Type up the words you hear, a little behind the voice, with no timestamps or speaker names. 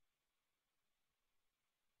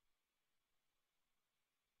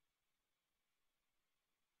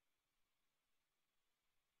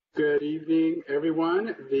Good evening,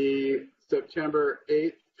 everyone. The September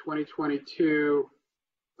 8th, 2022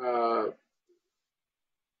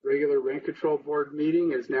 regular Rent Control Board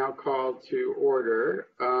meeting is now called to order.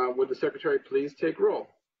 Would the Secretary please take roll?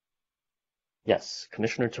 Yes,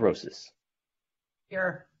 Commissioner Torosis.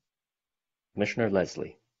 Here. Commissioner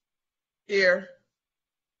Leslie. Here.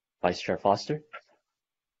 Vice Chair Foster.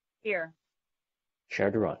 Here.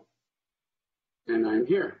 Chair Duran. And I'm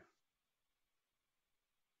here.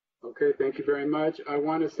 Okay, thank you very much. I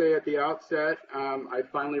want to say at the outset, I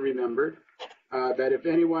finally remembered that if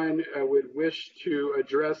anyone would wish to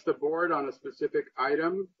address the board on a specific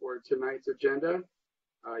item for tonight's agenda,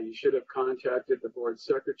 you should have contacted the board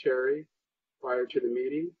secretary prior to the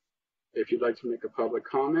meeting. If you'd like to make a public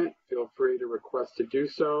comment, feel free to request to do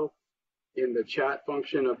so in the chat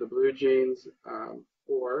function of the Blue Jeans,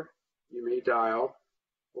 or you may dial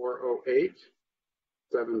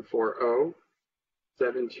 408-740-7256.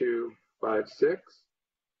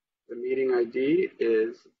 The meeting ID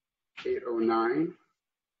is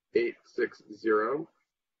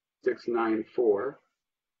 809-860-694,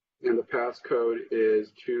 and the passcode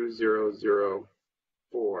is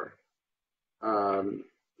 2004.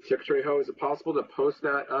 Secretary Ho, is it possible to post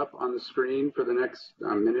that up on the screen for the next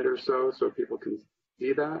minute or so people can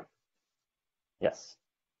see that? Yes.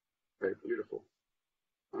 Okay, beautiful.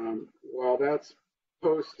 While that's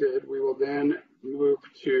posted, we will then move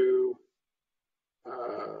to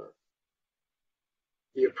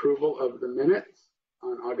the approval of the minutes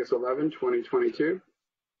on August 11, 2022.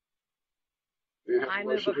 May I have a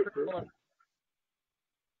motion to approve?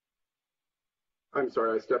 I'm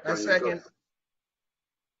sorry, I stepped on you. Second.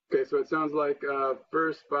 Okay, so it sounds like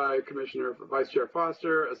first by Vice Chair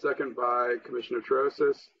Foster, a second by Commissioner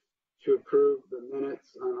Torosis to approve the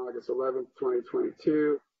minutes on August 11th,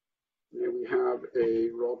 2022. May we have a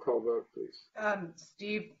roll call vote, please?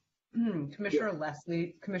 Steve, Commissioner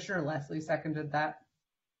Leslie seconded that.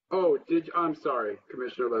 Oh, I'm sorry,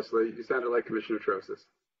 Commissioner Leslie. You sounded like Commissioner Torosis.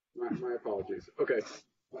 My apologies. Okay,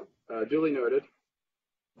 duly noted.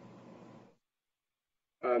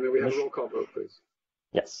 May we have a roll call vote, please?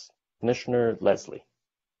 Yes, Commissioner Leslie.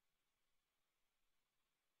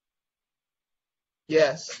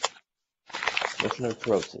 Yes. Commissioner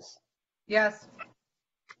Torosis. Yes.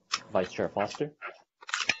 Vice Chair Foster.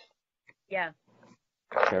 Yeah.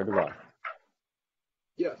 Chair Duran.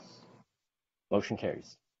 Yes. Motion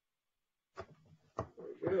carries.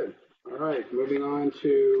 Very good. All right, moving on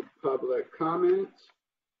to public comment.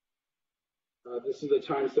 This is a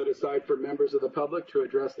time set aside for members of the public to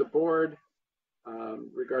address the board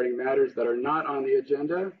regarding matters that are not on the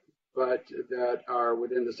agenda, but that are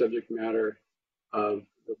within the subject matter of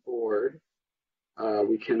the board.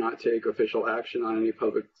 We cannot take official action on any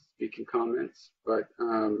public speaking comments, but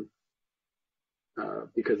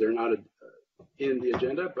because they're not in the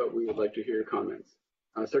agenda, but we would like to hear your comments.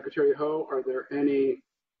 Secretary Ho, are there any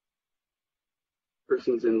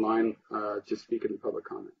persons in line to speak in the public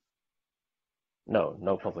comment? No,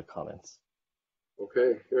 no public comments.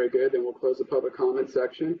 Okay, very good. Then we'll close the public comment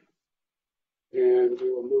section. And we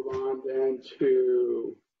will move on then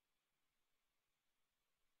to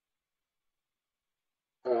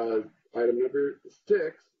item number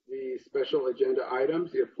 6, the special agenda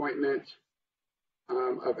items, the appointment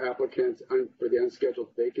of applicants for the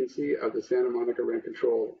unscheduled vacancy of the Santa Monica Rent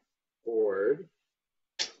Control Board.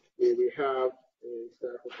 May we have a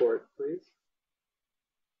staff report, please?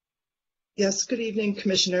 Yes, good evening,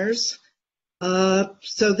 commissioners.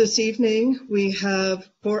 So this evening we have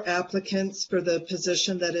 4 applicants for the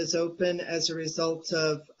position that is open as a result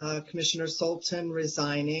of Commissioner Sultan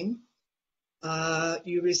resigning.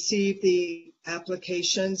 You received the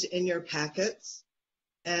applications in your packets,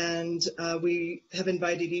 and we have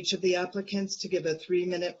invited each of the applicants to give a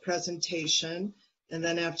 3-minute presentation, and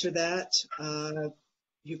then after that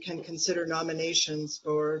you can consider nominations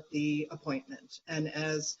for the appointment. And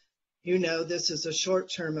as you know, this is a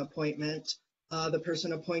short-term appointment. The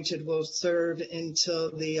person appointed will serve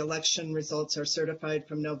until the election results are certified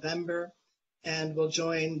from November, and will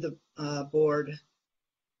join the board,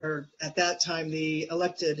 or at that time the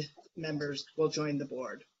elected members will join the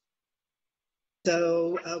board.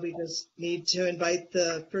 So we just need to invite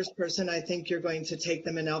the first person. I think you're going to take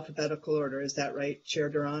them in alphabetical order. Is that right, Chair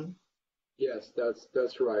Duran? Yes,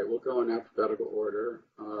 that's right. We'll go in alphabetical order.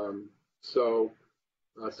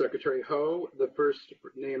 Secretary Ho, the first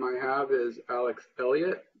name I have is Alex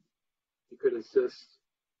Elliott. You could assist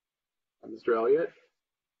Mr. Elliott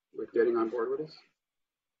with getting on board with us.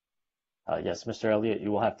 Yes, Mr. Elliott,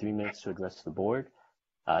 you will have 3 minutes to address the board.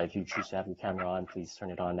 If you choose to have your camera on, please turn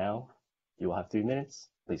it on now. You will have 3 minutes.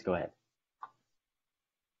 Please go ahead.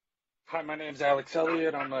 Hi, my name's Alex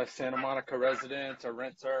Elliott. I'm a Santa Monica resident, a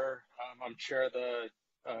renter. I'm chair of the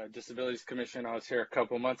Disabilities Commission. I was here a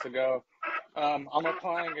couple months ago. I'm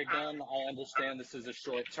applying again. I understand this is a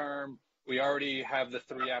short term. We already have the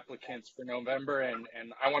 3 applicants for November, and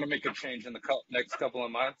I want to make a change in the next couple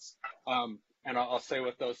of months. And I'll say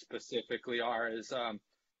what those specifically are is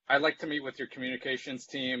I'd like to meet with your communications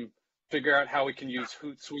team, figure out how we can use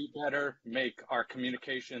Hootsuite better, make our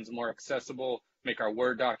communications more accessible, make our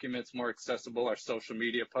Word documents more accessible, our social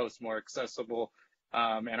media posts more accessible,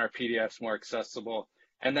 and our PDFs more accessible.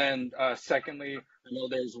 And then secondly, I know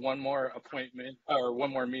there's one more appointment or one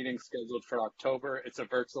more meeting scheduled for October. It's a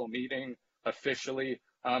virtual meeting officially.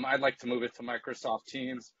 I'd like to move it to Microsoft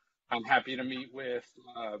Teams. I'm happy to meet with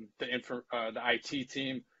the IT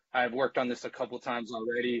team. I've worked on this a couple times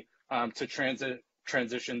already to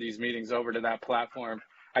transition these meetings over to that platform.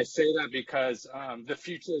 I say that because the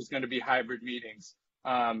future is going to be hybrid meetings.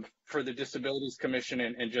 For the Disabilities Commission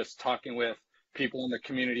and just talking with people in the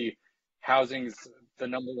community, housing's the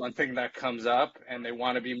number one thing that comes up, and they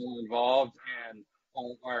want to be more involved, and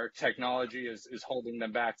our technology is holding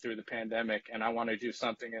them back through the pandemic, and I want to do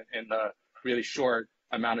something in the really short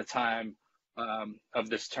amount of time of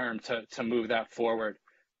this term to move that forward.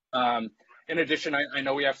 In addition, I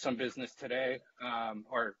know we have some business today,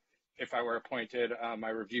 or if I were appointed, I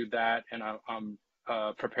reviewed that, and I'm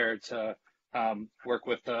prepared to work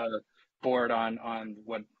with the board on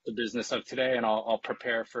what the business of today, and I'll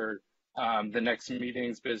prepare for the next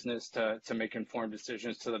meeting's business to make informed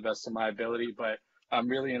decisions to the best of my ability. But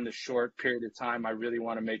really in the short period of time, I really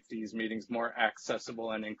want to make these meetings more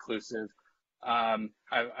accessible and inclusive.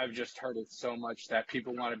 I've just heard it so much that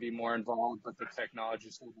people want to be more involved, but the technology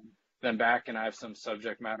is holding them back, and I have some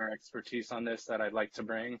subject matter expertise on this that I'd like to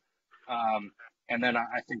bring. And then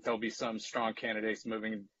I think there'll be some strong candidates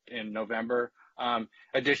moving in November.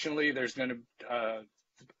 Additionally, there's going to,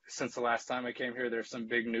 since the last time I came here, there's some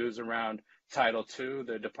big news around Title II.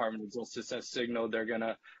 The Department of Justice has signaled they're going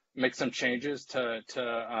to make some changes to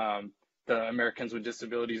the Americans with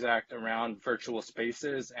Disabilities Act around virtual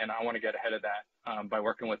spaces, and I want to get ahead of that by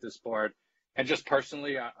working with this board. And just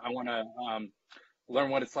personally, I want to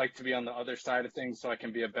learn what it's like to be on the other side of things so I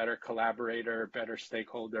can be a better collaborator, better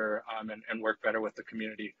stakeholder, and work better with the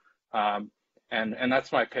community. And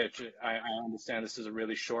that's my pitch. I understand this is a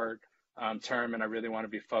really short term, and I really want to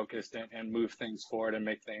be focused and move things forward and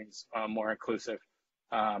make things more inclusive.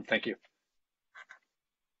 Thank you.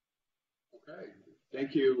 Okay.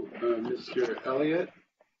 Thank you, Mr. Elliott.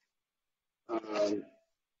 Are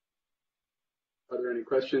there any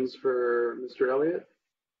questions for Mr. Elliott?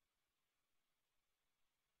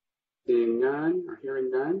 Seeing none or hearing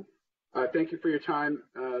none. Thank you for your time,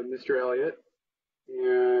 Mr. Elliott.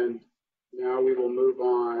 And now we will move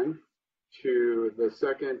on to the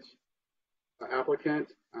second applicant.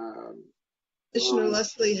 Commissioner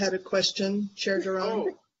Leslie had a question, Chair Duran. Oh,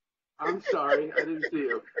 I'm sorry. I didn't see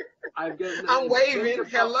you. I'm waving.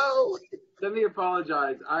 Hello. Let me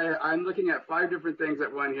apologize. I'm looking at 5 different things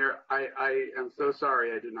at one here. I am so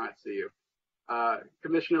sorry I did not see you.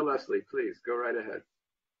 Commissioner Leslie, please go right ahead.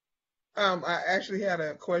 I actually had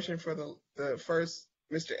a question for the first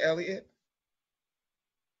Mr. Elliott.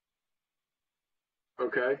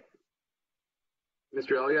 Okay.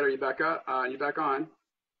 Mr. Elliott, are you back up? You back on?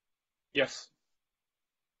 Yes.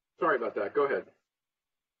 Sorry about that. Go ahead.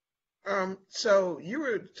 So you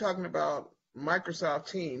were talking about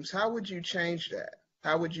Microsoft Teams. How would you change that?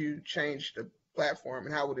 How would you change the platform,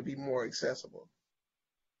 and how would it be more accessible?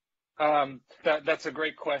 That's a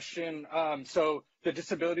great question. So the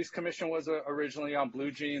Disabilities Commission was originally on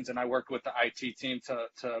BlueJeans, and I worked with the IT team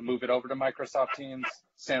to move it over to Microsoft Teams.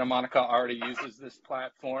 Santa Monica already uses this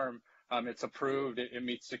platform. It's approved. It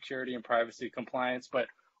meets security and privacy compliance. But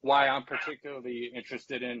why I'm particularly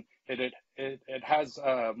interested in it has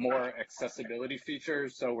more accessibility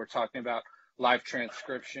features. So we're talking about live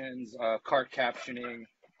transcriptions, cart captioning,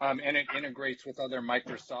 and it integrates with other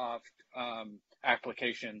Microsoft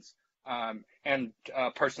applications. And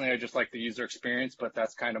personally, I just like the user experience, but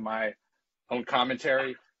that's kind of my own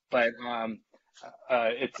commentary. But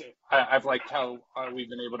I've liked how we've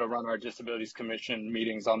been able to run our Disabilities Commission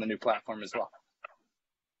meetings on the new platform as well.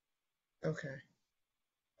 Okay.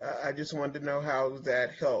 I just wanted to know how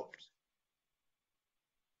that helped.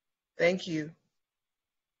 Thank you.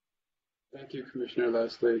 Thank you, Commissioner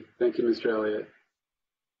Leslie. Thank you, Mr. Elliott.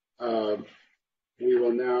 We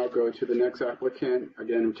will now go to the next applicant.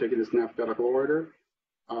 Again, I'm taking this in alphabetical order.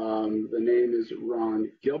 The name is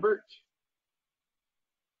Ron Gilbert.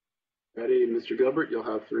 Ready, Mr. Gilbert, you'll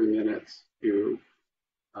have 3 minutes to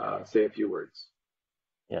say a few words.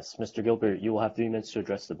 Yes, Mr. Gilbert, you will have 3 minutes to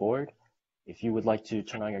address the board. If you would like to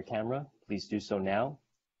turn on your camera, please do so now.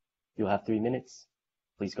 You'll have 3 minutes.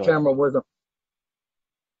 Please go Camera was on.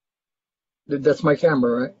 That's my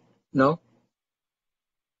camera, right? No?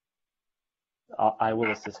 ahead. I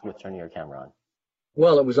will assist with turning your camera on.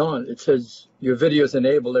 Well, it was on. It says your video is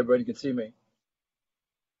enabled. Everybody can see me.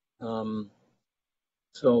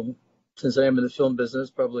 So since I am in the film business,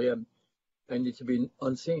 probably I need to be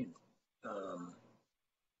unseen.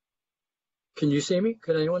 Can you see me?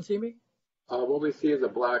 Can anyone see me? What we see is a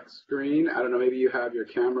black screen. I don't know, maybe you have your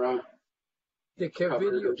camera The covered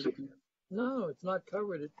video. or something. No, it's not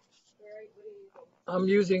covered. I'm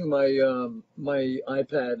using my my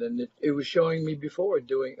iPad, and it was showing me before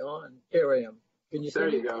doing on. Here I am. Can you see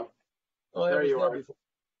There me? you go. Oh, I There was you there are. before.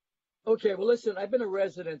 Okay, well, listen, I've been a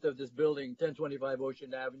resident of this building, 1025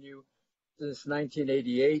 Ocean Avenue, since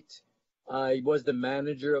 1988. I was the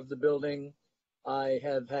manager of the building. I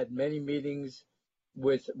have had many meetings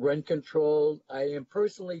with rent control. I am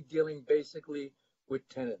personally dealing basically with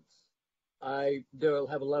tenants. They'll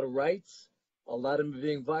have a lot of rights, a lot of them are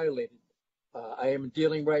being violated. I am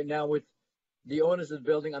dealing right now with the owners of the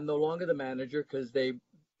building. I'm no longer the manager because they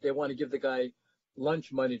want to give the guy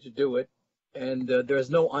lunch money to do it. And there's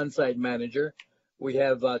no on-site manager. We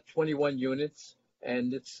have 21 units,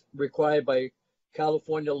 and it's required by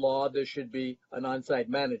California law there should be an on-site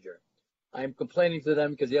manager. I'm complaining to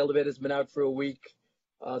them because the elevator's been out for a week.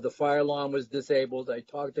 The fire alarm was disabled. I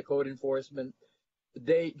talked to code enforcement.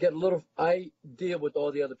 They get a little, I deal with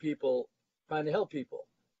all the other people trying to help people.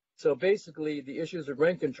 So basically, the issues of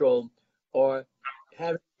rent control are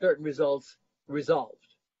having certain results resolved.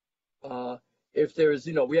 If there's,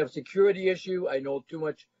 we have a security issue, I know too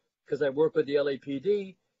much because I work with the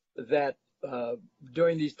LAPD, that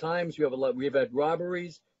during these times we've had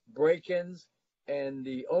robberies, break-ins, and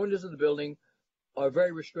the owners of the building are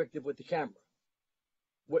very restrictive with the camera.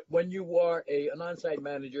 When you are an on-site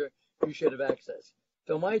manager, you should have access.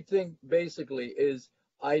 So my thing basically is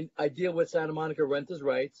I deal with Santa Monica renters'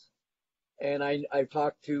 rights, and I've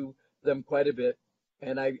talked to them quite a bit,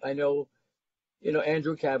 and I know,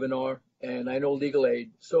 Andrew Kavanaugh, and I know legal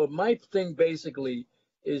aid. So my thing basically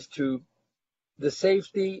is to the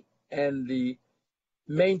safety and the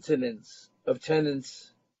maintenance of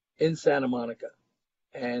tenants in Santa Monica.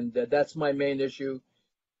 And that's my main issue.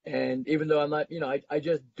 And even though I'm not, I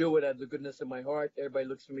just do it out of the goodness of my heart. Everybody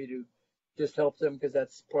looks for me to just help them because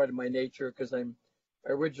that's part of my nature, because I'm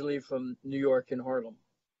originally from New York and Harlem.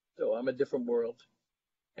 So I'm a different world.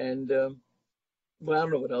 And, well, I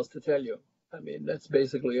don't know what else to tell you. I mean, that's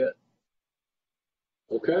basically it.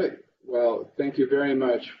 Okay. Well, thank you very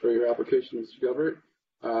much for your application, Mr. Gilbert.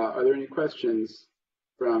 Are there any questions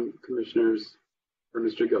from commissioners for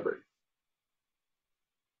Mr. Gilbert?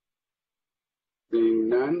 Seeing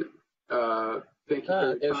none, thank you for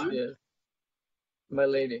your time. Yes, she is. My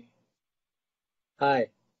lady. Hi.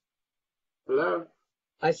 Hello.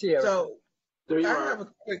 I see her. So There you I are.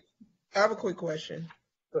 have a quick question.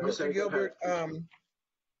 Mr. Gilbert,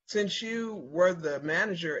 since you were the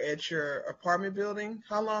manager at your apartment building,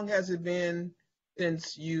 how long has it been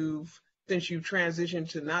since you've transitioned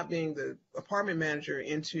to not being the apartment manager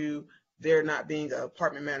into there not being an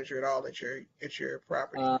apartment manager at all at your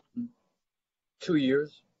property? 2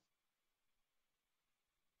 years.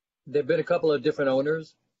 There've been a couple of different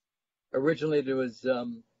owners. Originally, there was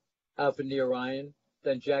Alfred Neil Ryan.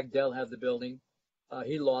 Then Jack Dell had the building.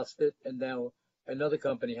 He lost it, and now another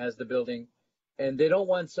company has the building. And they don't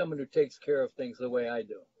want someone who takes care of things the way I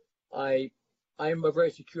do. I'm a very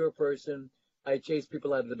secure person. I chase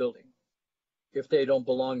people out of the building if they don't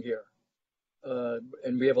belong here.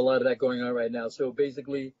 And we have a lot of that going on right now. So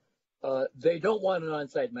basically, they don't want an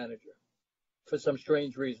on-site manager for some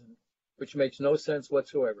strange reason, which makes no sense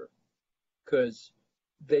whatsoever. Because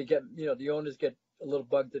they get, the owners get a little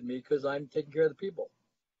bugged at me because I'm taking care of the people.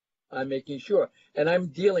 I'm making sure. And I'm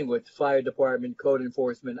dealing with fire department, code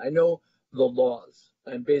enforcement. I know the laws.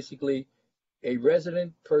 I'm basically a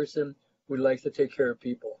resident person who likes to take care of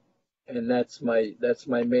people. And that's my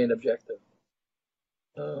main objective.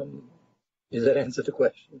 Does that answer the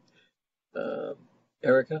question?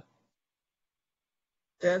 Erica?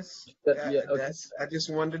 I just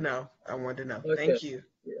wanted to know. I wanted to know. Okay. Thank you.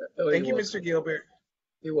 Yeah. Oh, Thank you, welcome. Mr. Gilbert.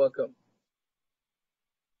 You're welcome.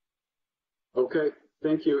 Okay,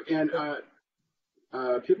 thank you. And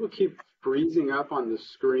people keep freezing up on the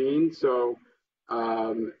screen, so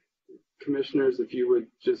commissioners, if you would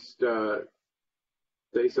just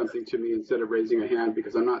say something to me instead of raising a hand,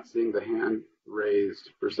 because I'm not seeing the hand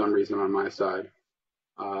raised for some reason on my side,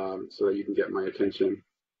 so that you can get my attention.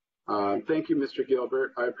 Thank you, Mr.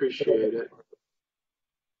 Gilbert. I appreciate it.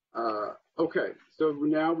 Okay, so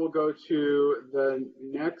now we'll go to the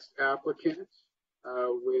next applicant,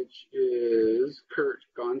 which is Kurt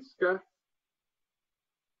Gonska.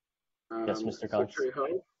 Yes, Mr. Gonska. Secretary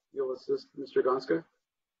Ho, you'll assist Mr. Gonska?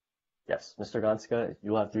 Yes, Mr. Gonska, you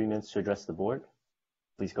will have 3 minutes to address the board.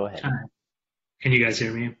 Please go ahead. Hi. Can you guys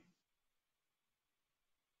hear me?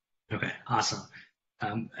 Okay, awesome.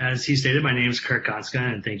 As he stated, my name is Kurt Gonska,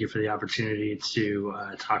 and thank you for the opportunity to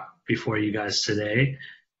talk before you guys today.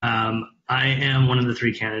 I am one of the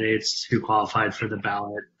 3 candidates who qualified for the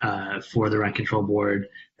ballot for the Rent Control Board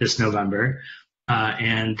this November.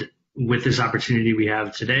 And with this opportunity we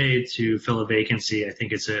have today to fill a vacancy, I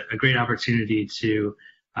think it's a great opportunity to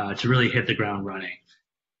really hit the ground running.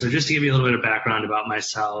 So just to give you a little bit of background about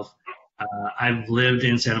myself, I've lived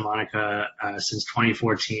in Santa Monica since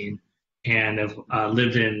 2014, and I've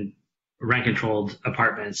lived in rent-controlled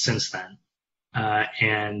apartments since then.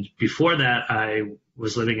 And before that, I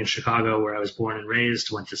was living in Chicago, where I was born and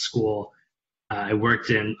raised, went to school. I worked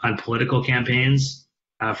on political campaigns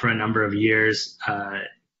for a number of years.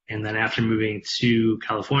 And then after moving to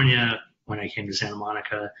California, when I came to Santa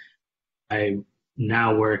Monica, I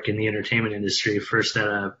now work in the entertainment industry, first at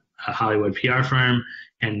a Hollywood PR firm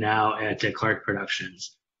and now at Dick Clark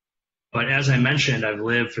Productions. But as I mentioned, I've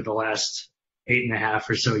lived for the last 8.5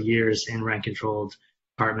 or so years in rent-controlled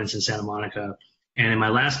apartments in Santa Monica. And in my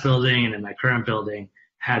last building and in my current building,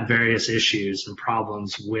 had various issues and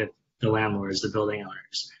problems with the landlords, the building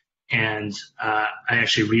owners. And I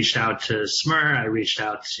actually reached out to SMER. I reached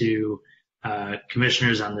out to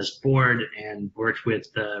commissioners on this board and worked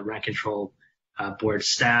with the rent control board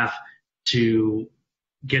staff to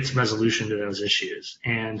get some resolution to those issues.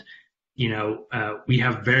 And, you know, we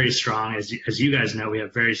have very strong, as you guys know, we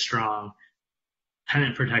have very strong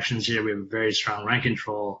tenant protections here. We have a very strong rent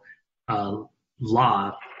control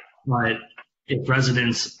law. But if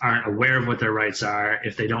residents aren't aware of what their rights are,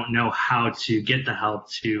 if they don't know how to get the help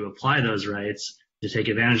to apply those rights, to take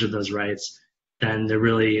advantage of those rights, then they're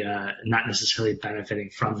really not necessarily benefiting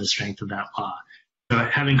from the strength of that law. So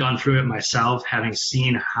having gone through it myself, having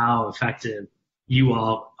seen how effective you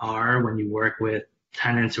all are when you work with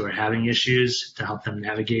tenants who are having issues to help them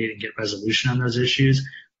navigate and get resolution on those issues,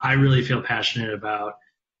 I really feel passionate about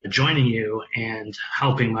joining you and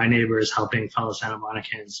helping my neighbors, helping fellow Santa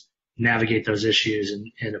Monicans navigate those issues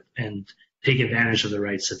and take advantage of the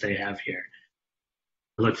rights that they have here.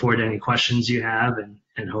 I look forward to any questions you have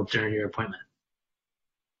and hope to earn your appointment.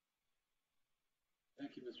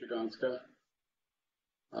 Thank you, Mr. Gonska.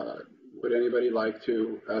 Would anybody like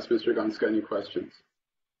to ask Mr. Gonska any questions?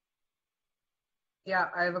 Yeah,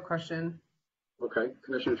 I have a question. Okay,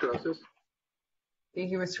 Commissioner Trosas.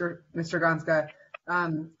 Thank you, Mr. Gonska.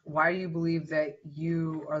 Why do you believe that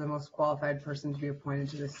you are the most qualified person to be appointed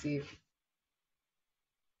to this seat?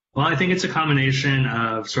 Well, I think it's a combination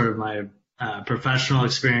of sort of my professional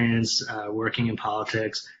experience working in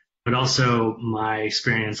politics, but also my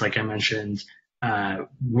experience, like I mentioned,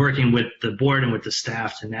 working with the board and with the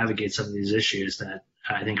staff to navigate some of these issues that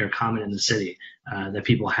I think are common in the city that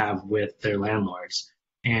people have with their landlords.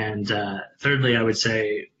 And thirdly, I would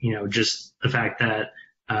say, you know, just the fact that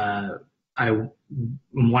I'm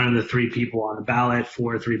one of the 3 people on the ballot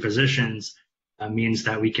for 3 positions means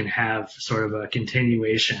that we can have sort of a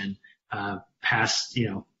continuation past, you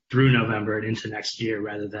know, through November and into next year,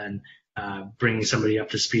 rather than bringing somebody up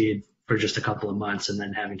to speed for just a couple of months and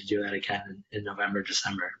then having to do that again in November,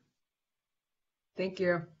 December. Thank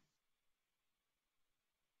you.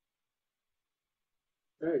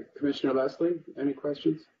 Okay, Commissioner Leslie, any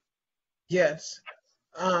questions? Yes.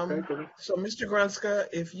 Okay, go ahead. So, Mr. Grunska,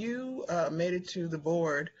 if you made it to the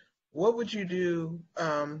board, what would you do?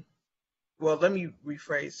 Well, let me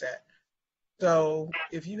rephrase that. So,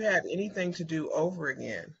 if you had anything to do over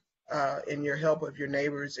again in your help of your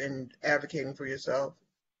neighbors and advocating for yourself,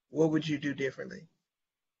 what would you do differently?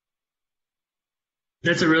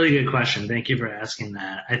 That's a really good question. Thank you for asking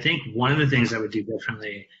that. I think one of the things I would do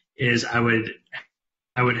differently is I would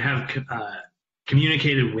have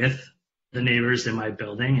communicated with the neighbors in my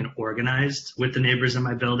building and organized with the neighbors in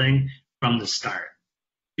my building from the start.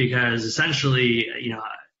 Because essentially, you know,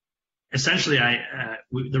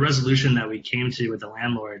 the resolution that we came to with the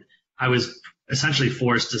landlord, I was essentially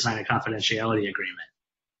forced to sign a confidentiality agreement.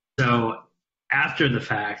 So after the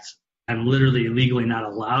fact, I'm literally legally not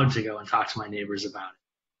allowed to go and talk to my neighbors about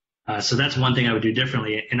it. So that's one thing I would do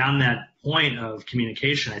differently. And on that point of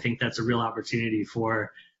communication, I think that's a real opportunity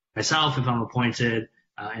for myself, if I'm appointed,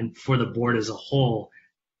 and for the board as a whole,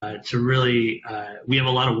 to really, we have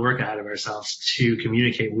a lot of work ahead of ourselves to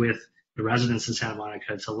communicate with the residents in Santa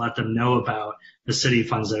Monica to let them know about the city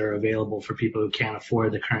funds that are available for people who can't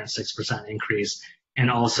afford the current 6% increase,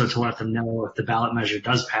 and also to let them know if the ballot measure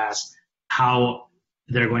does pass, how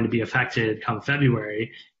they're going to be affected come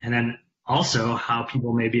February, and then also how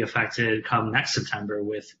people may be affected come next September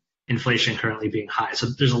with inflation currently being high. So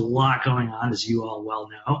there's a lot going on, as you all well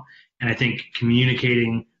know, and I think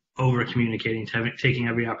communicating, over-communicating, taking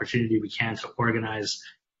every opportunity we can to organize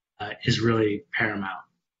is really paramount.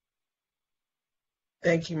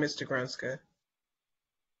 Thank you, Mr. Grunska.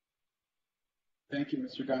 Thank you,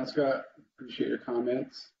 Mr. Gonska. Appreciate your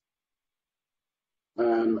comments.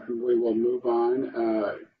 We will move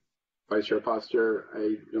on. Vice Chair Foster,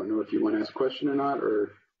 I don't know if you want to ask a question or not,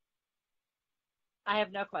 or? I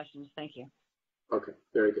have no questions. Thank you. Okay,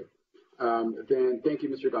 very good. Then thank you,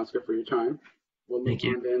 Mr. Gonska, for your time. We'll move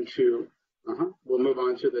on then to, we'll move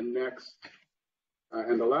on to the next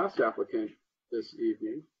and the last applicant this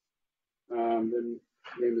evening. The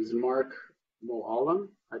name is Mark Moalam,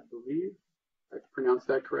 I believe I pronounced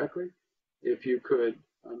that correctly. If you could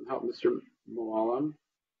help Mr. Moalam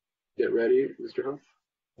get ready, Mr. Ho.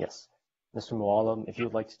 Yes. Mr. Moalam, if you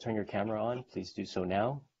would like to turn your camera on, please do so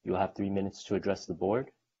now. You will have 3 minutes to address the board.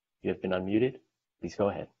 You have been unmuted. Please go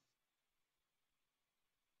ahead.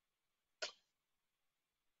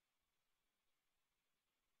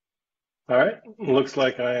 All right, looks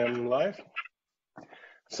like I am live.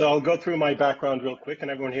 So I'll go through my background real quick. Can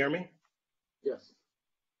everyone hear me? Yes.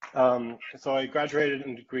 So I graduated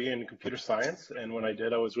in a degree in computer science, and when I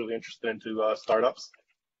did, I was really interested into startups.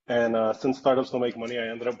 And since startups don't make money, I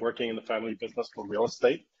ended up working in the family business for real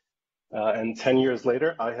estate. And 10 years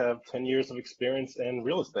later, I have 10 years of experience in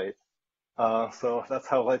real estate. So that's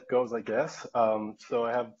how life goes, I guess. So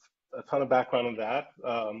I have a ton of background in that.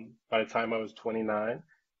 By the time I was 29,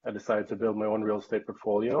 I decided to build my own real estate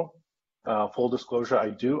portfolio. Full disclosure, I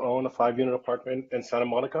do own a 5-unit apartment in Santa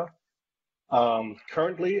Monica.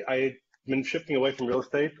 Currently, I've been shifting away from real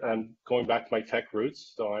estate and going back to my tech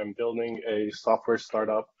roots. So I'm building a software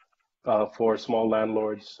startup for small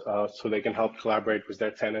landlords so they can help collaborate with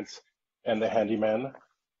their tenants and the handyman.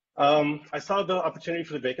 I saw the opportunity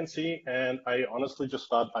for the vacancy, and I honestly just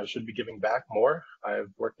thought I should be giving back more. I've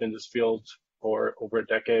worked in this field for over a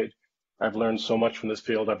decade. I've learned so much from this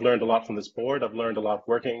field. I've learned a lot from this board. I've learned a lot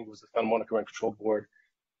working with the Santa Monica Rent Control Board.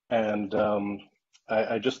 And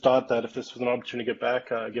I just thought that if this was an opportunity to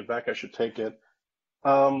give back, I should take it.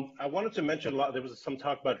 I wanted to mention there was some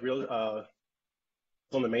talk about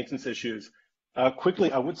some of the maintenance issues.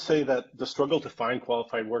 Quickly, I would say that the struggle to find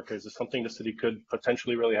qualified workers is something the city could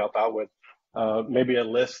potentially really help out with. Maybe a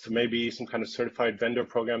list, maybe some kind of certified vendor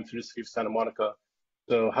program through the city of Santa Monica.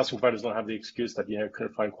 So housing providers don't have the excuse that,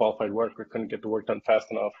 couldn't find qualified work or couldn't get the work done fast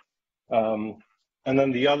enough. And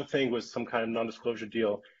then the other thing was some kind of non-disclosure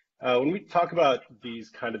deal. When we talk about these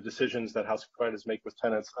kind of decisions that housing providers make with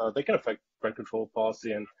tenants, they can affect rent control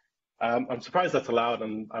policy. And I'm surprised that's allowed,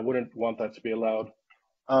 and I wouldn't want that to be allowed.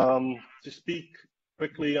 To speak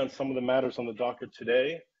quickly on some of the matters on the docket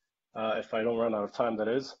today, if I don't run out of time, that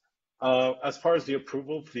is. As far as the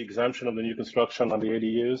approval for the exemption of the new construction on the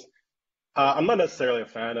ADUs, I'm not necessarily a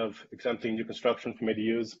fan of exempting new construction from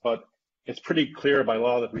ADUs, but it's pretty clear by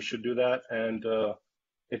law that we should do that. And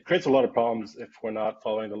it creates a lot of problems if we're not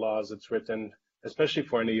following the law as it's written, especially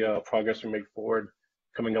for any progress we make forward,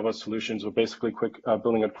 coming up with solutions. We're basically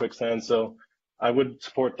building a quicksand. So I would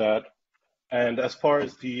support that. And as far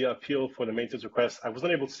as the appeal for the maintenance request, I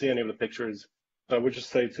wasn't able to see any of the pictures. So I would just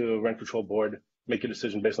say to the Rent Control Board, make a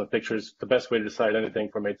decision based on pictures, the best way to decide anything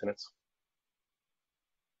for maintenance.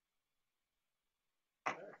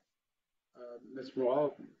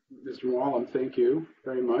 Mr. Moalam, thank you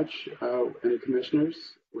very much. Any commissioners,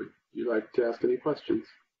 would you like to ask any questions?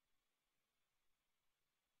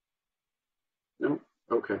 No?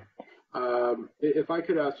 Okay. If I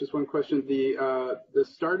could ask just one question, the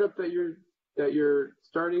startup that you're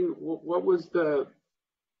starting, what was the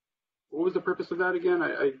purpose of that again?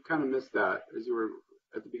 I kind of missed that as you were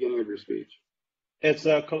at the beginning of your speech. It's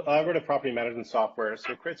a collaborative property management software.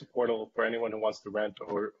 So it creates a portal for anyone who wants to rent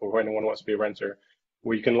or anyone who wants to be a renter,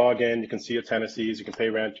 where you can log in, you can see your tenancies, you can pay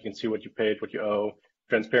rent, you can see what you paid, what you owe,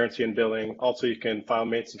 transparency in billing. Also, you can file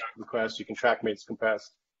maintenance requests, you can track maintenance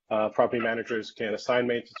requests. Property managers can assign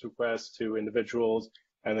maintenance requests to individuals,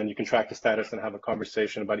 and then you can track the status and have a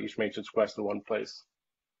conversation about each maintenance request in one place.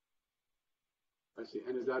 I see.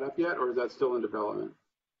 And is that up yet, or is that still in development?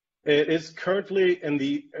 It is currently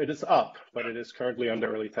it is up, but it is currently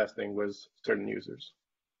under early testing with certain users.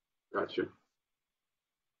 Gotcha.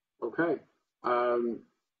 Okay.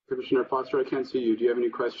 Commissioner Foster, I can't see you. Do you have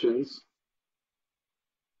any questions?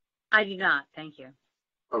 I do not. Thank you.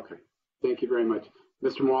 Okay. Thank you very much.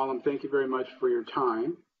 Mr. Moallem, thank you very much for your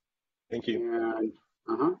time. Thank you.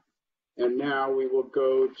 And now we will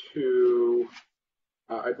go to,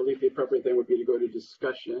 I believe the appropriate thing would be to go to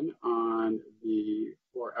discussion on the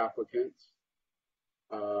 4 applicants.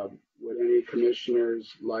 Would any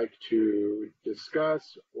commissioners like to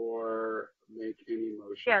discuss or make any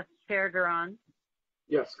motion? Yes, Chair Duran.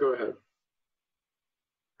 Yes, go ahead.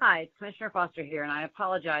 Hi, it's Commissioner Foster here, and I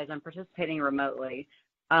apologize. I'm participating remotely.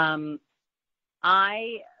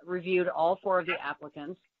 I reviewed all 4 of the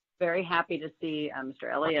applicants. Very happy to see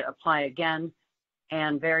Mr. Elliott apply again,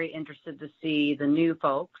 and very interested to see the new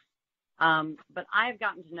folks. But I've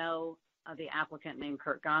gotten to know the applicant named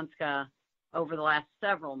Kurt Gonska over the last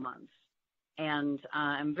several months, and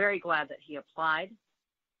I'm very glad that he applied.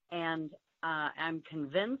 And I'm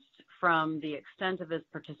convinced from the extent of his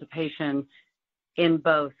participation in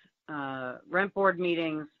both rent board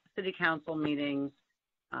meetings, city council meetings,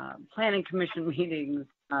 planning commission meetings,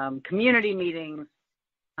 community meetings,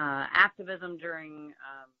 activism during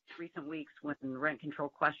recent weeks when rent control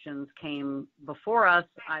questions came before us.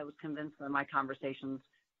 I was convinced in my conversations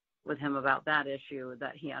with him about that issue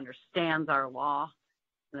that he understands our law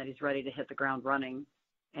and that he's ready to hit the ground running.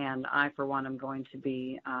 And I, for one, am going to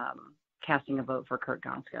be casting a vote for Kurt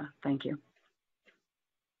Gonska. Thank you.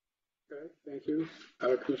 Okay, thank you,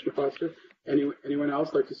 Commissioner Foster. Anyone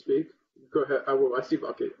else like to speak? Go ahead. I see.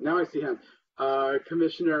 Okay, now I see him.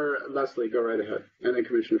 Commissioner Leslie, go right ahead, and then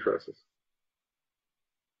Commissioner Trosses.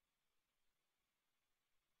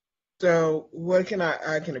 So what can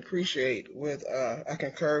I can appreciate with I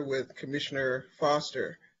concur with Commissioner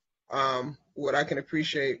Foster. What I can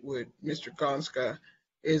appreciate with Mr. Gonska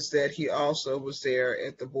is that he also was there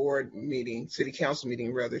at the board meeting, city council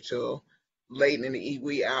meeting rather, till late in the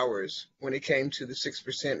wee hours when it came to the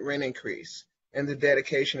 6% rent increase, and the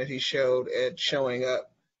dedication that he showed at showing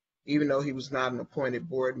up, even though he was not an appointed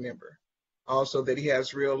board member. Also that he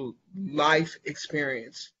has real life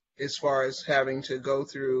experience as far as having to go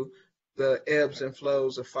through the ebbs and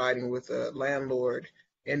flows of fighting with a landlord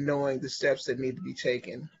and knowing the steps that need to be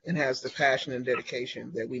taken, and has the passion and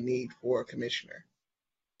dedication that we need for a commissioner.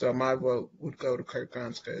 So my vote would go to Kurt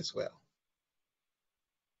Gonska as well.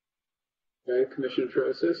 Okay, Commissioner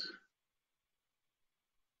Trosses.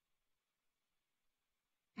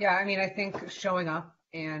 Yeah, I mean, I think showing up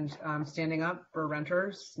and standing up for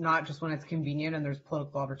renters, not just when it's convenient and there's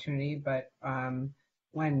political opportunity, but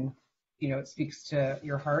when, you know, it speaks to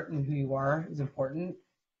your heart and who you are is important.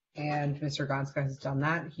 And Mr. Gonska has done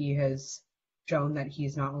that. He has shown that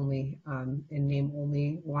he's not only in name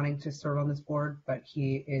only wanting to serve on this board, but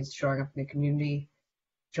he is showing up in the community,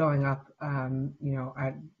 showing up, you know,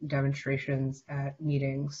 at demonstrations, at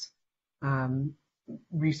meetings,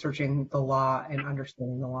 researching the law and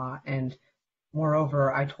understanding the law. And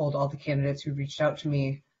moreover, I told all the candidates who reached out to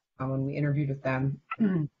me when we interviewed with them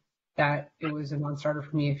that it was a non-starter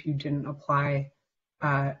for me if you didn't apply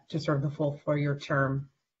to serve the full 4-year term,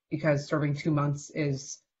 because serving 2 months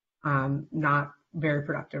is not very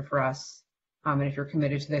productive for us. And if you're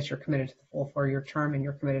committed to this, you're committed to the full 4-year term and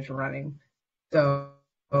you're committed to running. So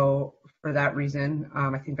for that reason,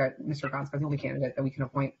 I think that Mr. Gonska is the only candidate that we can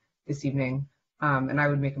appoint this evening. And I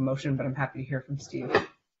would make a motion, but I'm happy to hear from Steve.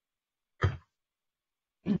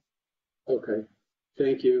 Okay,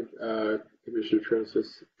 thank you, Commissioner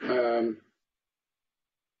Trosses.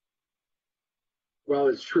 Well,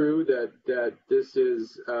 it's true that this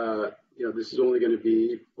is, you know, this is only going to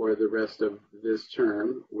be for the rest of this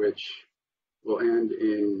term, which will end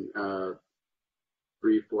in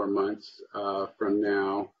 3-4 months from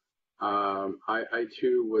now. I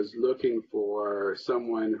too was looking for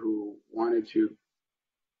someone who wanted to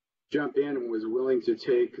jump in and was willing to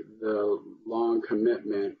take the long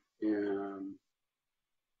commitment.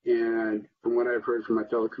 And from what I've heard from my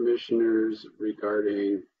fellow commissioners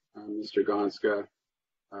regarding Mr. Gonska,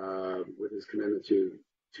 with his commitment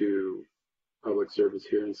to public service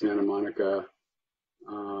here in Santa Monica,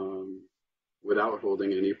 without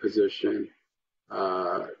holding any position,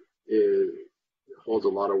 it holds a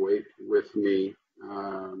lot of weight with me.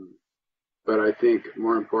 But I think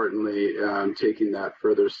more importantly, taking that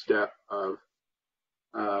further step of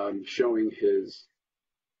showing his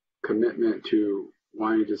commitment to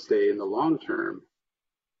wanting to stay in the long term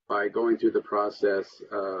by going through the process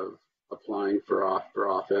of applying for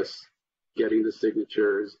office, getting the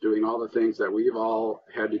signatures, doing all the things that we've all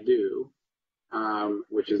had to do,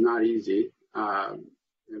 which is not easy.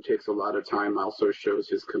 It takes a lot of time. Also shows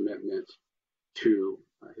his commitment to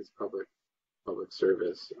his public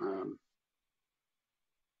service.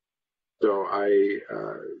 So I,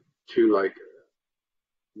 too, like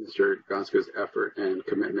Mr. Gonska's effort and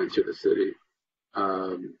commitment to the city,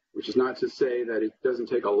 which is not to say that it doesn't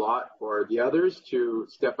take a lot for the others to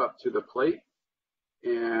step up to the plate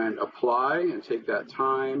and apply and take that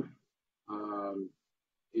time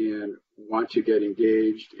and want to get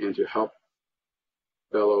engaged and to help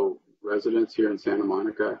fellow residents here in Santa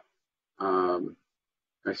Monica.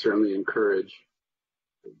 I certainly encourage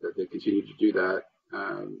that they continue to do that,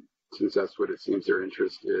 since that's what it seems their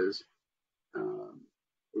interest is.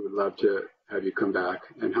 We would love to have you come back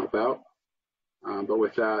and help out. But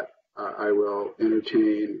with that, I will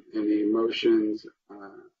entertain any motions.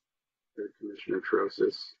 Commissioner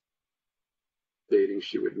Trosis stating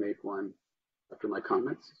she would make one after my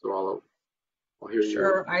comments. So I'll hear you.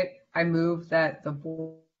 Sure. I move that the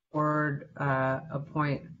board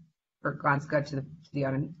appoint Kurt Gonska to the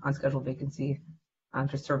unscheduled vacancy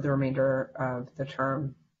to serve the remainder of the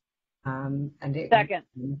term. Second.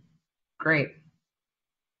 Great.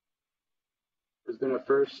 There's been a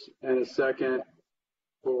first and a second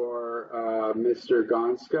for Mr.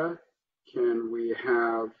 Gonska. Can we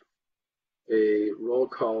have a roll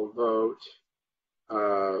call vote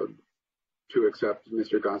to accept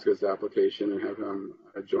Mr. Gonska's application and have him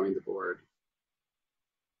join the board?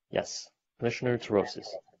 Yes. Commissioner Trosis.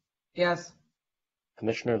 Yes.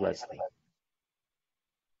 Commissioner Leslie.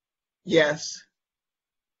 Yes.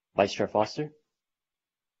 Vice Chair Foster.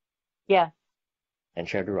 Yes. And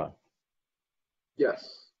Chair Duran.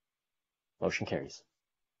 Yes. Motion carries.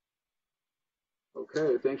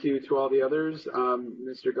 Okay, thank you to all the others.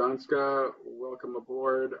 Mr. Gonska, welcome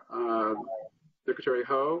aboard. Secretary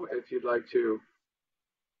Ho, if you'd like to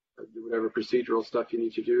do whatever procedural stuff you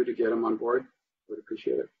need to do to get him on board, would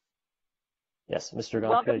appreciate it. Yes, Mr. Gonska.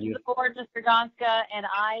 Welcome to the board, Mr. Gonska, and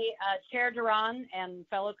I, Chair Duran and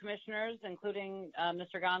fellow commissioners, including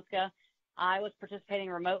Mr. Gonska. I was participating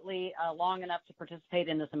remotely long enough to participate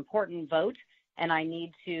in this important vote, and I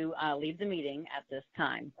need to leave the meeting at this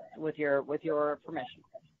time with your permission.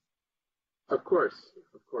 Of course,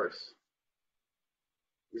 of course.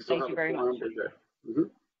 Thank you very much. Mm-hmm.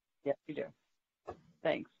 Yes, you do.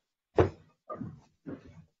 Thanks.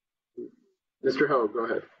 Mr. Ho, go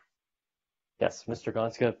ahead. Yes, Mr.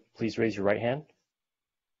 Gonska, please raise your right hand.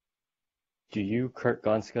 Do you, Kurt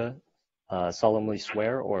Gonska, solemnly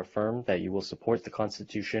swear or affirm that you will support the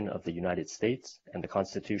Constitution of the United States and the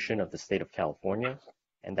Constitution of the State of California,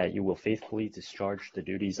 and that you will faithfully discharge the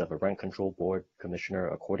duties of a Rent Control Board Commissioner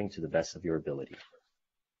according to the best of your ability?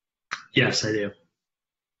 Yes, I do.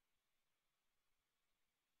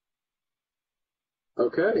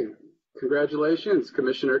 Okay, congratulations,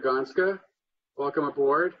 Commissioner Gonska. Welcome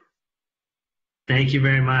aboard. Thank you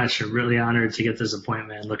very much. I'm really honored to get this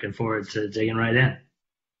appointment. Looking forward to digging right in.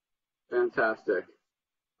 Fantastic.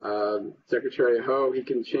 Secretary Ho, he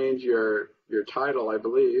can change your title, I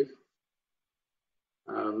believe.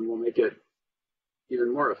 We'll make it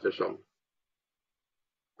even more official.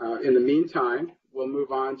 In the meantime, we'll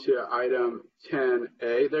move on to item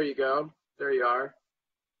 10A. There you go. There you are.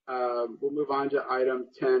 We'll move on to item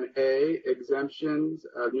 10A, exemptions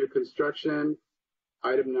of new construction,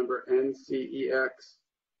 item number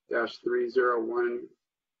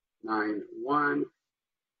NCEX-30191,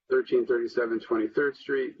 1337 23rd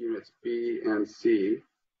Street, units B and C.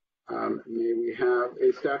 May we have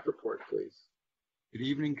a staff report, please? Good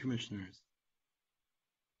evening, commissioners.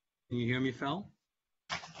 Can you hear me, Phil?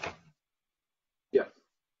 Yes.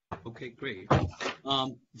 Okay, great.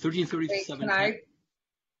 1337.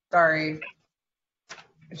 Sorry.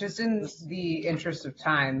 Just in the interest of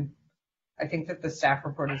time, I think that the staff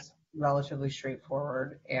report is relatively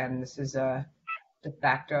straightforward, and this is a de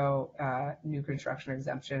facto new construction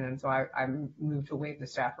exemption, and so I moved to waive the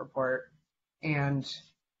staff report and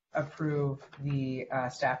approve the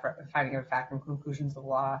staff finding of fact and conclusions of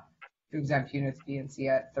law to exempt units B and C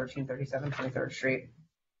at 1337 23rd Street.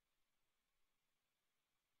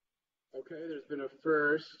 Okay, there's been a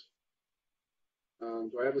first.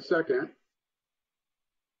 Do I have a second?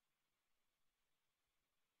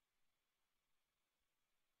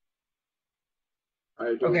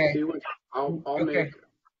 I don't see one. I'll make.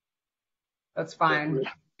 That's fine.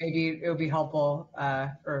 Maybe it'll be helpful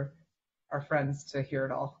for our friends to hear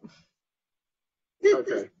it all.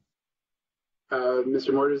 Okay.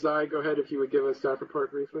 Mr. Mordezai, go ahead if you would give us staff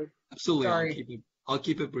report briefly. Absolutely. Sorry. I'll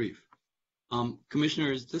keep it brief.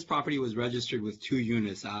 Commissioners, this property was registered with 2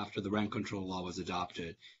 units after the rent control law was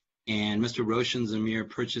adopted, and Mr. Roshan Zamir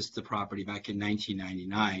purchased the property back in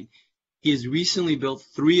 1999. He has recently built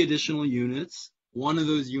 3 additional units. One of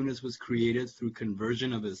those units was created through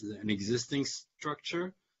conversion of an existing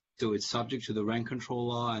structure, so it's subject to the rent control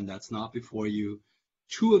law, and that's not before you.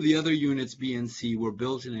 Two of the other units, B and C, were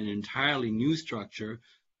built in an entirely new structure,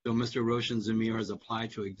 so Mr. Roshan Zamir has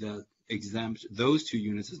applied to exempt those 2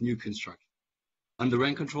 units as new construction. Under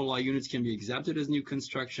rent control law, units can be exempted as new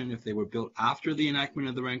construction if they were built after the enactment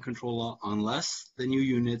of the rent control law, unless the new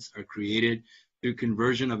units are created through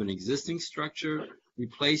conversion of an existing structure,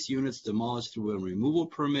 replace units demolished through a removal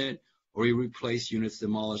permit, or you replace units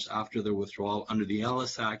demolished after their withdrawal under the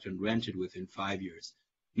Ellis Act and rented within 5 years.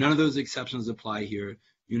 None of those exceptions apply here.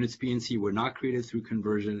 Units B and C were not created through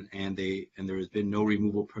conversion, and there has been no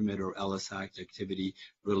removal permit or Ellis Act activity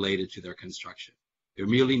related to their construction. They're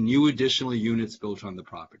merely new additional units built on the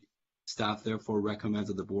property. Staff therefore recommends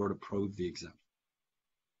that the board approve the exemption.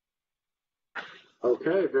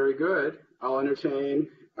 Okay, very good. I'll entertain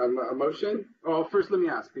a motion. Oh, first let me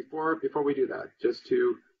ask, before we do that, just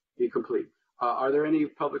to be complete, are there any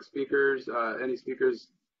public speakers, any speakers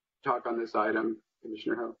talk on this item,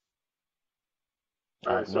 Commissioner Ho?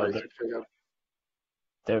 No,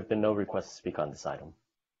 there have been no requests to speak on this item.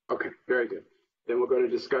 Okay, very good. Then we'll go to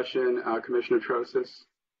discussion. Commissioner Trosas.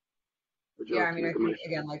 Yeah, I mean, I think,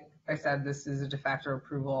 again, like I said, this is a de facto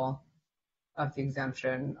approval of the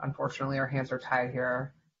exemption. Unfortunately, our hands are tied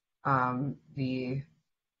here. The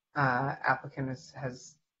applicant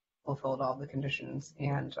has fulfilled all the conditions,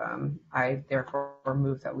 and I therefore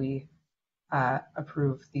move that we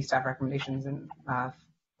approve the staff recommendations and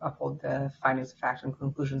uphold the findings of fact and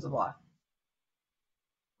conclusions of law.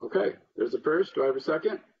 Okay, there's a first. Do I have a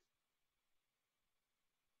second?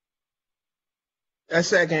 A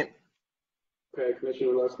second. Okay,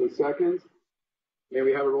 Commissioner Leslie seconds. May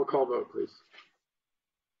we have a roll call vote, please?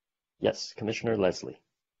 Yes, Commissioner Leslie.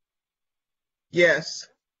 Yes.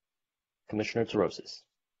 Commissioner Trosas.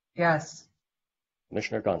 Yes.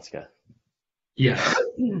 Commissioner Gonska. Yes.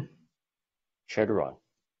 Chair Duran.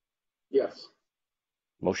 Yes.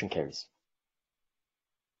 Motion carries.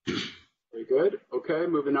 Very good. Okay,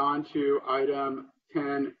 moving on to item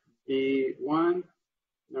 10B1,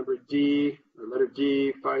 number D, or letter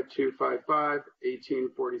D, 5255,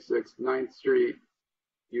 1846 9th Street,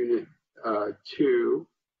 Unit 2.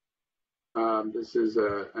 This is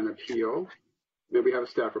an appeal. May we have a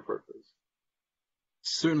staff report, please?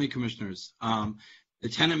 Certainly, Commissioners. The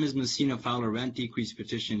tenant, Ms. Messina, filed a rent decrease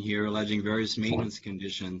petition here alleging various maintenance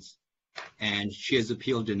conditions, and she has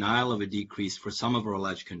appealed denial of a decrease for some of her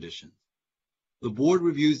alleged conditions. The board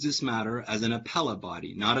reviews this matter as an appellate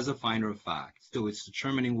body, not as a finder of fact, so it's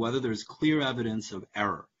determining whether there's clear evidence of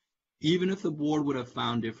error. Even if the board would have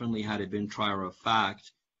found differently had it been trier of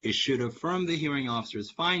fact, it should affirm the hearing officer's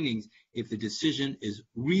findings if the decision is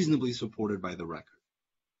reasonably supported by the record.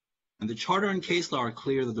 And the charter and case law are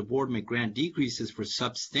clear that the board may grant decreases for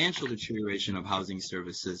substantial deterioration of housing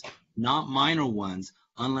services, not minor ones,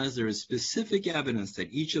 unless there is specific evidence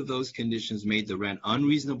that each of those conditions made the rent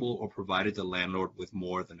unreasonable or provided the landlord with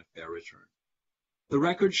more than a fair return. The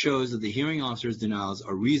record shows that the hearing officer's denials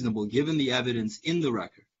are reasonable given the evidence in the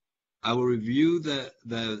record. I will review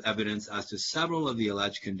the evidence as to several of the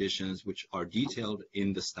alleged conditions which are detailed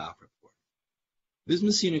in the staff report. Ms.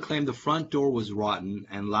 Messina claimed the front door was rotten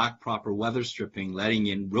and lacked proper weather stripping, letting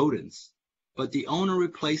in rodents. But the owner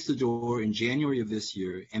replaced the door in January of this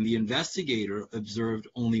year, and the investigator observed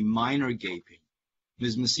only minor gaping.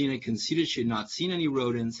 Ms. Messina conceded she had not seen any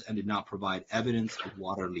rodents and did not provide evidence of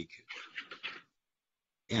water leakage.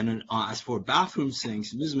 And as for bathroom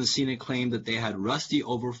sinks, Ms. Messina claimed that they had rusty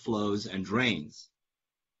overflows and drains.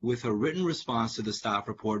 With her written response to the staff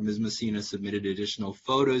report, Ms. Messina submitted additional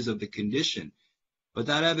photos of the condition. But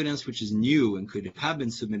that evidence, which is new and could have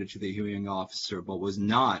been submitted to the hearing officer but was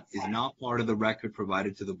not, is not part of the record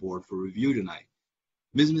provided to the board for review tonight.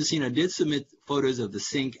 Ms. Messina did submit photos of the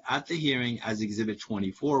sink at the hearing as Exhibit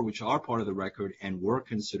 24, which are part of the record and were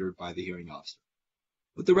considered by the hearing officer.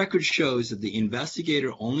 But the record shows that the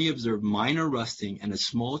investigator only observed minor rusting and a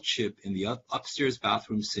small chip in the upstairs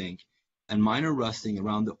bathroom sink and minor rusting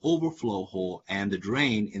around the overflow hole and the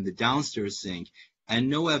drain in the downstairs sink, and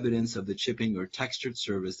no evidence of the chipping or textured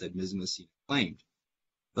surface that Ms. Messina claimed.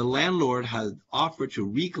 The landlord had offered to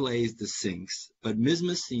reglaze the sinks, but Ms.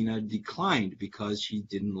 Messina declined because she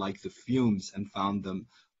didn't like the fumes and found them,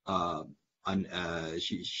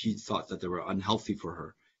 she thought that they were unhealthy for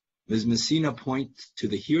her. Ms. Messina points to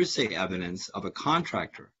the hearsay evidence of a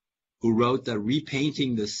contractor who wrote that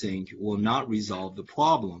repainting the sink will not resolve the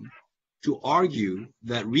problem, to argue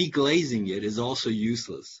that reglazing it is also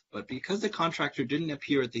useless. But because the contractor didn't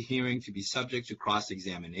appear at the hearing to be subject to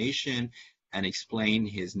cross-examination and explain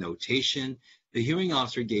his notation, the hearing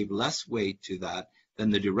officer gave less weight to that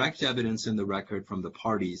than the direct evidence in the record from the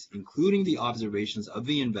parties, including the observations of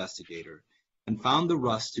the investigator, and found the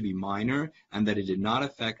rust to be minor and that it did not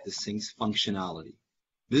affect the sink's functionality.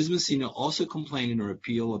 Ms. Messina also complained in her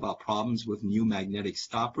appeal about problems with new magnetic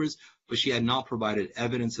stoppers, but she had not provided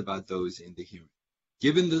evidence about those in the hearing.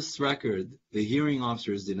 Given this record, the hearing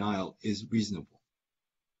officer's denial is reasonable.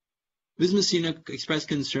 Ms. Messina expressed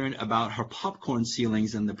concern about her popcorn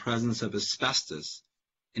ceilings and the presence of asbestos.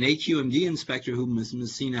 An AQMD inspector whom Ms.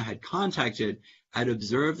 Messina had contacted had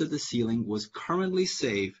observed that the ceiling was currently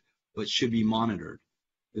safe but should be monitored.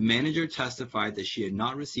 The manager testified that she had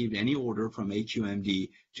not received any order from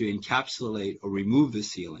AQMD to encapsulate or remove the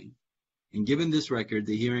ceiling. And given this record,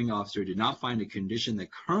 the hearing officer did not find a condition that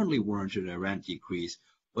currently warranted a rent decrease,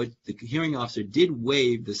 but the hearing officer did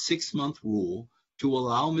waive the 6-month rule to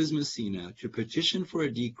allow Ms. Messina to petition for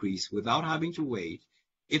a decrease without having to wait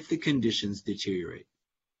if the conditions deteriorate.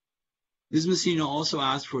 Ms. Messina also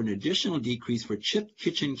asked for an additional decrease for chipped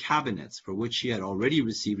kitchen cabinets, for which she had already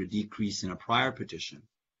received a decrease in a prior petition.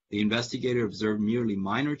 The investigator observed merely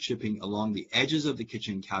minor chipping along the edges of the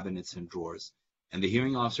kitchen cabinets and drawers, and the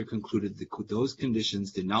hearing officer concluded that those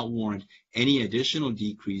conditions did not warrant any additional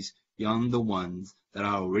decrease beyond the ones that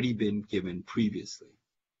had already been given previously.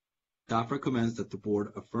 Staff recommends that the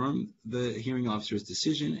board affirm the hearing officer's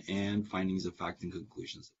decision and findings of fact and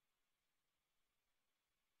conclusions.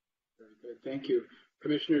 Very good, thank you.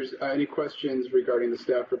 Commissioners, any questions regarding the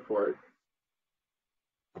staff report?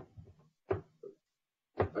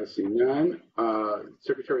 I see none.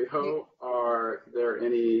 Secretary Ho, are there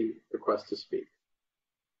any requests to speak?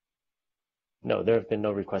 No, there have been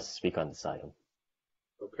no requests to speak on this item.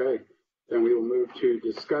 Okay, then we will move to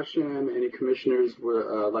discussion. Any commissioners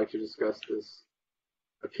would like to discuss this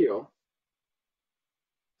appeal?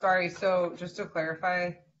 Sorry, so just to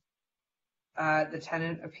clarify, the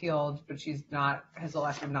tenant appealed, but has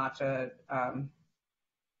elected not to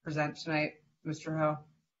present tonight, Mr. Ho?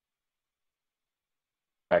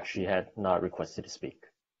 Correct, she had not requested to speak.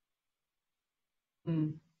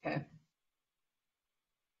 Okay.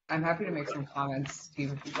 I'm happy to make some comments,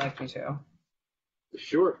 Steve, if you'd like me to.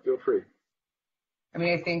 Sure, feel free. I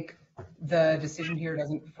mean, I think the decision here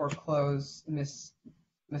doesn't foreclose Ms.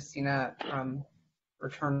 Messina from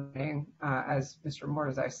returning, as Mr.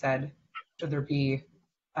 Mordesai said, should there be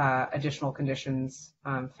additional conditions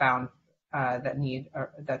found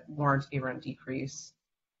that warrant a rent decrease.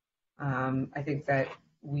 I think that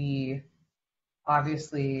we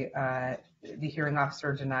obviously, the hearing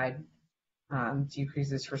officer denied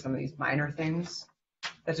decreases for some of these minor things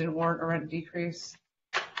that didn't warrant a rent decrease.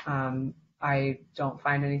 I don't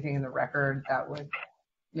find anything in the record that would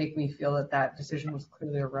make me feel that that decision was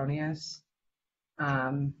clearly erroneous.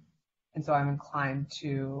 And so I'm inclined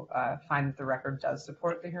to find that the record does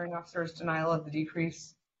support the hearing officer's denial of the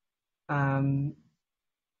decrease of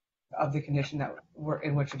the condition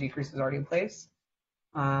in which a decrease is already in place.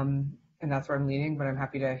 And that's where I'm leaning, but I'm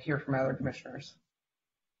happy to hear from other commissioners.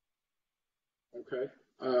 Okay,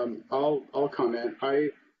 I'll comment. I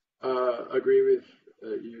agree with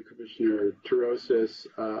you, Commissioner Torosis.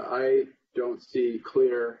 I don't see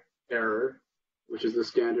clear error, which is the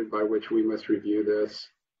standard by which we must review this.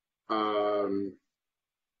 I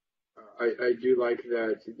do like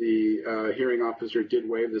that the hearing officer did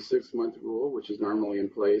waive the 6-month rule, which is normally in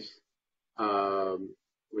place,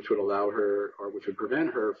 which would allow her, or which would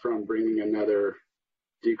prevent her from bringing another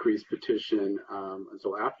decreased petition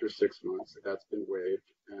until after 6 months. That's been waived.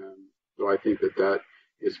 So I think that that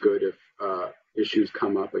is good if issues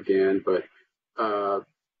come up again. But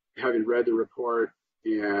having read the report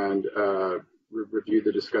and reviewed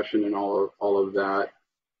the discussion and all of that,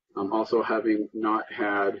 also having not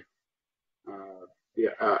had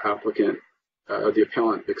the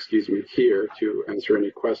appellant, here to answer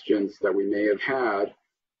any questions that we may have had,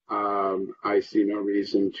 I see no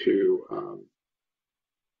reason to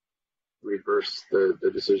reverse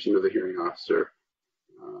the decision of the hearing officer.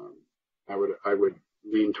 I would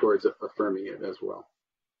lean towards affirming it as well.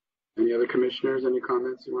 Any other commissioners, any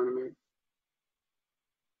comments you want to make?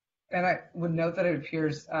 And I would note that it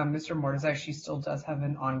appears Mr. Mordesai, she still does have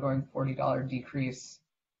an ongoing $40 decrease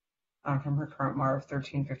from her current MAR of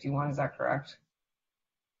 $13.51. Is that correct?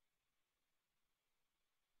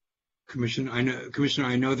 Commissioner, I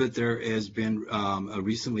know that there has been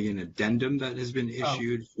recently an addendum that has been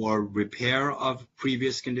issued for repair of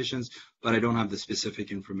previous conditions, but I don't have the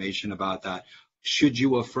specific information about that. Should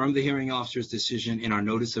you affirm the hearing officer's decision, in our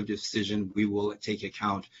notice of decision, we will take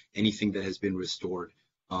account anything that has been restored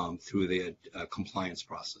through the compliance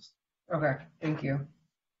process. Okay, thank you.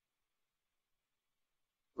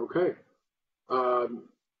 Okay.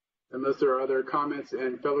 Unless there are other comments,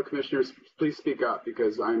 and fellow commissioners, please speak up,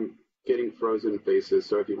 because I'm getting frozen faces.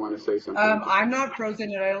 So if you want to say something. I'm not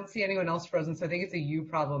frozen, and I don't see anyone else frozen. So I think it's a you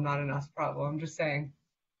problem, not an us problem. I'm just saying.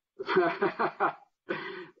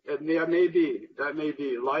 That may be.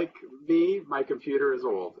 Like me, my computer is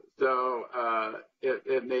old, so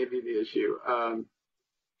it may be the issue.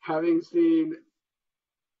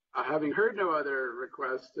 Having heard no other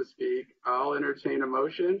requests to speak, I'll entertain a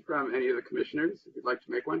motion from any of the commissioners if you'd like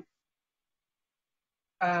to make one.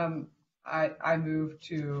 I move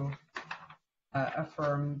to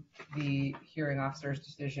affirm the hearing officer's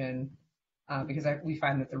decision because we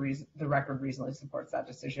find that the record reasonably supports that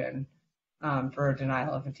decision for a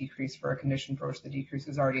denial of a decrease for a condition for which the decrease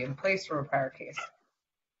is already in place from a prior case.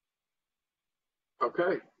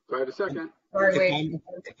 Okay. Do I have a second?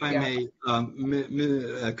 If I may,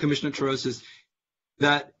 Commissioner Torosis,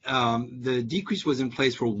 that the decrease was in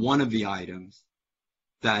place for one of the items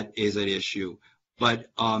that is at issue, but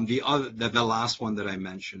the last one that I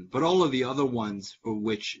mentioned, but all of the other ones for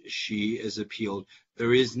which she is appealed, there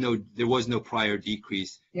was no prior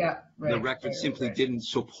decrease. Yeah, right. The record simply didn't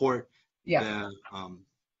support the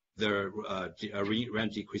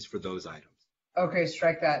rent decrease for those items. Okay,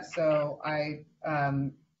 strike that. So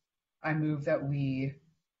I move that we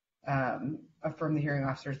affirm the hearing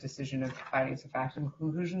officer's decision of findings of fact and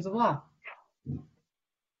conclusions of law.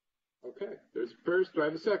 Okay, there's first. Do I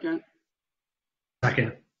have a second?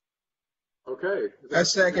 Second. Okay. I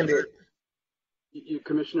second it. You,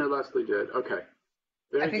 Commissioner Leslie did. Okay.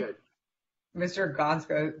 Very good. Mr.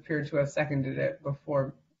 Gonska appeared to have seconded it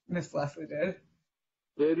before Miss Leslie did.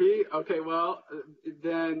 Did he? Okay. Well,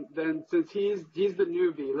 then since he's the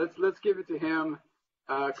newbie, let's give it to him.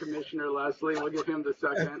 Commissioner Leslie, we'll give him the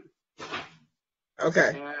second.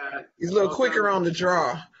 Okay. He's a little quicker on the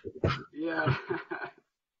draw. Yeah.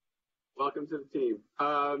 Welcome to the team.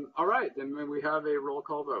 All right, then we have a roll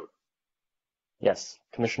call vote. Yes.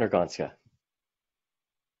 Commissioner Gonska.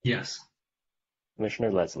 Yes.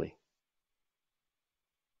 Commissioner Leslie.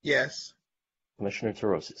 Yes. Commissioner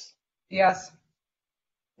Torosis. Yes.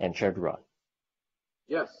 And Chair Duran.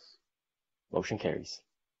 Yes. Motion carries.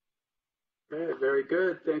 Okay, very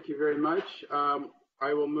good. Thank you very much.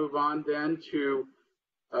 I will move on then to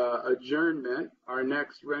adjournment. Our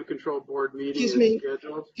next Rent Control Board meeting is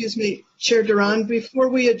scheduled. Excuse me, Chair Duran, before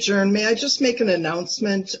we adjourn, may I just make an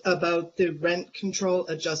announcement about the Rent Control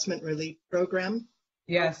Adjustment Relief Program?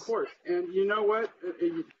 Yes. Of course. And you know what?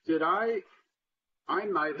 I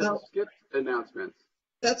might have skipped announcements.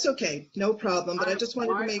 That's okay. No problem. But I just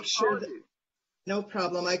wanted to make sure that, no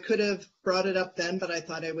problem. I could have brought it up then, but I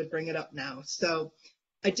thought I would bring it up now. So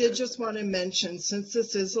I did just want to mention, since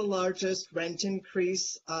this is the largest rent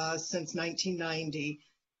increase since 1990,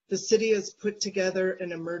 the city has put together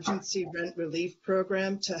an emergency rent relief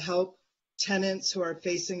program to help tenants who are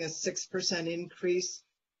facing a 6% increase.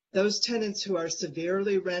 Those tenants who are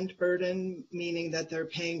severely rent burdened, meaning that they're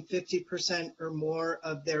paying 50% or more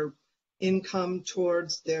of their income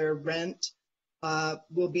towards their rent,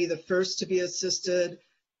 will be the first to be assisted,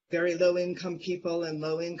 very low income people and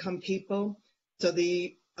low income people. So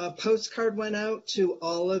the postcard went out to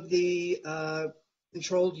all of the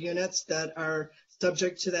controlled units that are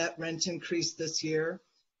subject to that rent increase this year.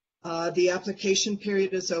 The application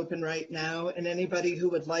period is open right now, and anybody who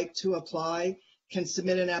would like to apply can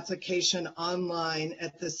submit an application online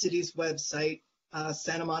at the city's website,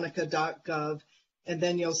 santamonica.gov, and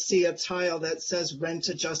then you'll see a tile that says Rent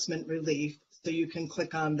Adjustment Relief, so you can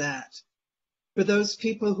click on that. For those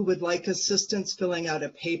people who would like assistance filling out a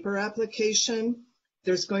paper application,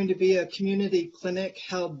 there's going to be a community clinic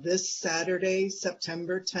held this Saturday,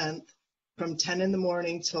 September 10th, from 10 in the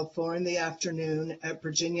morning till 4 in the afternoon at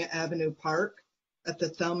Virginia Avenue Park at the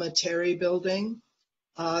Thelma Terry Building.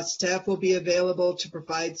 Staff will be available to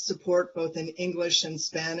provide support both in English and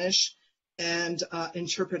Spanish, and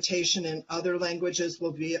interpretation in other languages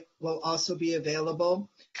will also be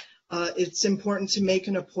available. It's important to make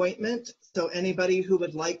an appointment, so anybody who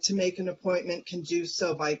would like to make an appointment can do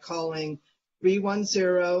so by calling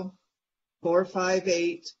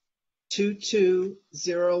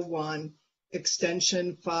 310-458-2201,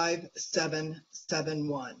 extension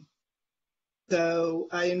 5771. So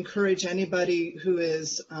I encourage anybody who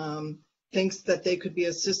thinks that they could be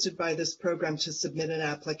assisted by this program to submit an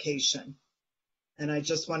application. And I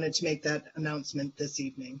just wanted to make that announcement this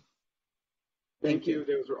evening. Thank you.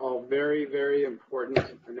 Those are all very, very important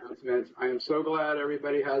announcements. I am so glad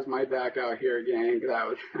everybody has my back out here, gang.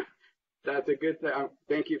 That's a good thing.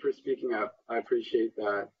 Thank you for speaking up. I appreciate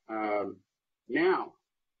that. Now,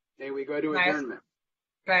 may we go to adjournment?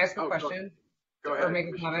 Can I ask a question? Go ahead. Or make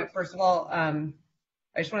a comment? First of all,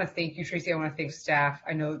 I just want to thank you, Tracy. I want to thank staff.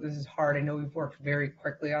 I know this is hard. I know we've worked very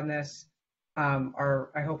quickly on this. I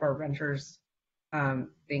hope our renters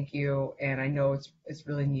thank you, and I know it's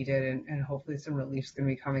really needed, and hopefully some relief's going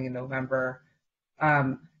to be coming in November.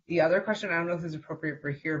 The other question, I don't know if this is appropriate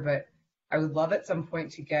for here, but I would love at some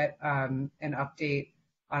point to get an update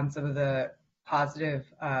on some of the positive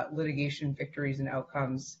litigation victories and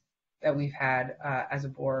outcomes that we've had as a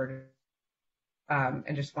board,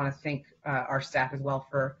 and just want to thank our staff as well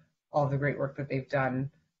for all of the great work that they've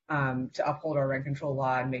done to uphold our rent control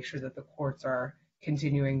law and make sure that the courts are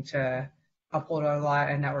continuing to uphold our law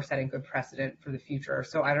and that we're setting good precedent for the future.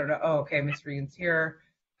 So I don't know. Oh, okay, Ms. Regan's here.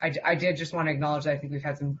 I did just want to acknowledge that I think we've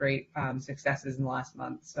had some great successes in the last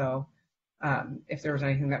month. So if there was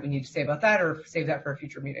anything that we need to say about that, or save that for a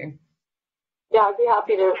future meeting. Yeah, I'd be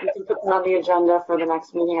happy to, we can put that on the agenda for the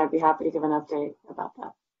next meeting. I'd be happy to give an update about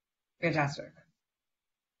that. Fantastic.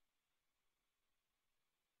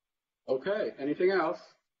 Okay, anything else?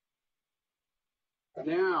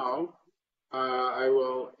 Now, I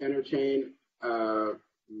will entertain a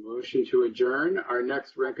motion to adjourn. Our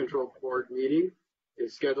next Rent Control Board meeting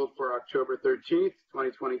is scheduled for October 13th,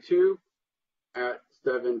 2022 at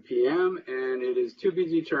 7 p.m. and it is to be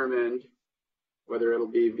determined whether it'll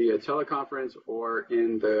be via teleconference or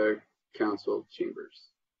in the council chambers.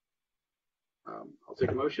 I'll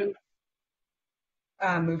take a motion.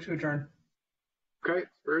 Move to adjourn. Okay,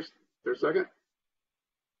 first, there's a second.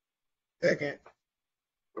 Second.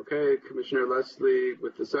 Okay, Commissioner Leslie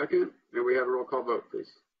with the second. May we have a roll call vote, please?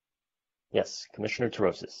 Yes. Commissioner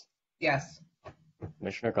Torosis. Yes.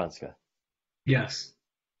 Commissioner Gonska. Yes.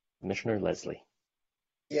 Commissioner Leslie.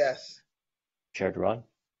 Yes. Chair Duran.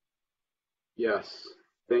 Yes.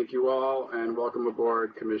 Thank you all and welcome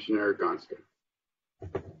aboard, Commissioner Gonska.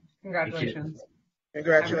 Congratulations.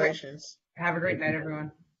 Congratulations. Have a great night,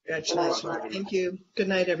 everyone. Congratulations. Thank you. Good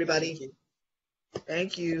night, everybody.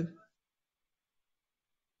 Thank you.